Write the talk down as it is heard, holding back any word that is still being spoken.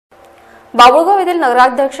बाभुळगाव येथील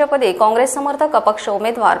नगराध्यक्षपदी काँग्रेस समर्थक अपक्ष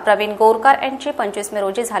उमेदवार प्रवीण गोरकार यांची 25 मे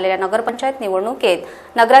रोजी झालेल्या नगरपंचायत निवडणुकीत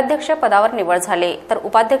नगराध्यक्ष पदावर निवड झाली, तर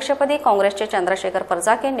उपाध्यक्षपदी काँग्रेसचे चंद्रशेखर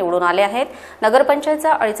परजाके निवडून आले आहेत।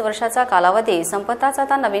 नगरपंचायतचा 2.5 वर्षाचा कालावधी संपताच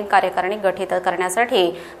आता नवीन कार्यकारिणी गठीत करण्यासाठी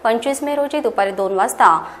 25 मे रोजी दुपारी 2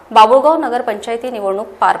 वाजता बाभुळगाव नगरपंचायती निवडणूक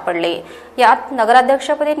पार पडली। यात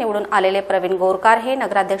नगराध्यक्षपदी निवडून आलेले प्रवीण गोरकार हे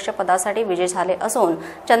नगराध्यक्षपदासाठी विजयी झाले असून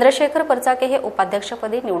चंद्रशेखर परजाके हे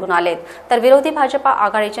उपाध्यक्षपदी निवडून आलेत, तर विरोधी भाजपा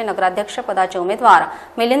आघाडीचे नगराध्यक्ष पदाचे उमेदवार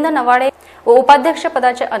मिलिंद नवाडे व उपाध्यक्ष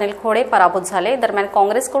पदाचे अनिल खोडे पराभूत झाले। दरम्यान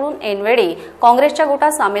काँग्रेसकडून ऐनवेळी काँग्रेसच्या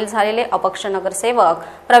गोटात सामील झालेले अपक्ष नगरसेवक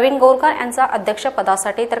प्रवीण गोरकार यांचा अध्यक्ष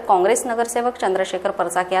पदासाठी तर काँग्रेस नगरसेवक चंद्रशेखर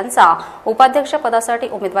परजाके यांचा उपाध्यक्ष पदासाठी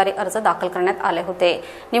उमेदवारी अर्ज दाखल करण्यात आले होते।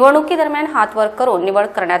 निवडणुकीदरम्यान हात वर करून निवड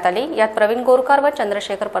करण्यात आली। यात प्रवीण गोरकार व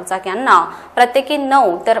चंद्रशेखर परजाके यांना प्रत्येकी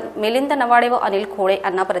 9 तर मिलिंद नवाडे व अनिल खोडे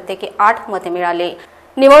यांना प्रत्येकी 8 मते मिळाली।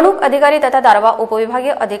 निवडणूक अधिकारी तथा दारवा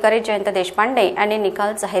उपविभागीय अधिकारी जयंत देशपांडे यांनी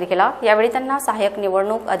निकाल जाहीर केला। यावेळी त्यांना सहाय्यक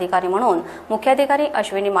निवडणूक अधिकारी म्हणून मुख्याधिकारी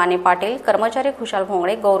अश्विनी माने पाटील, कर्मचारी खुशाल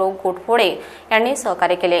भोंगडे, गौरव गोटफोडे यांनी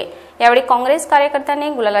सहकार्य केले। यावेळी काँग्रेस कार्यकर्त्यांनी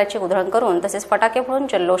गुलालाची उधळण करून तसेच फटाके फोडून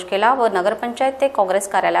जल्लोष केला व नगरपंचायत ते काँग्रेस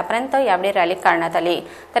कार्यालयापर्यंत यावेळी रॅली काढण्यात आली।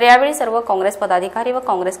 तर यावेळी सर्व काँग्रेस पदाधिकारी व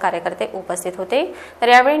काँग्रेस कार्यकर्ते उपस्थित होते। तर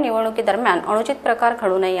यावेळी निवडणुकीदरम्यान अनुचित प्रकार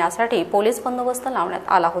घडू नये यासाठी पोलीस बंदोबस्त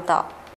लावण्यात आला होता।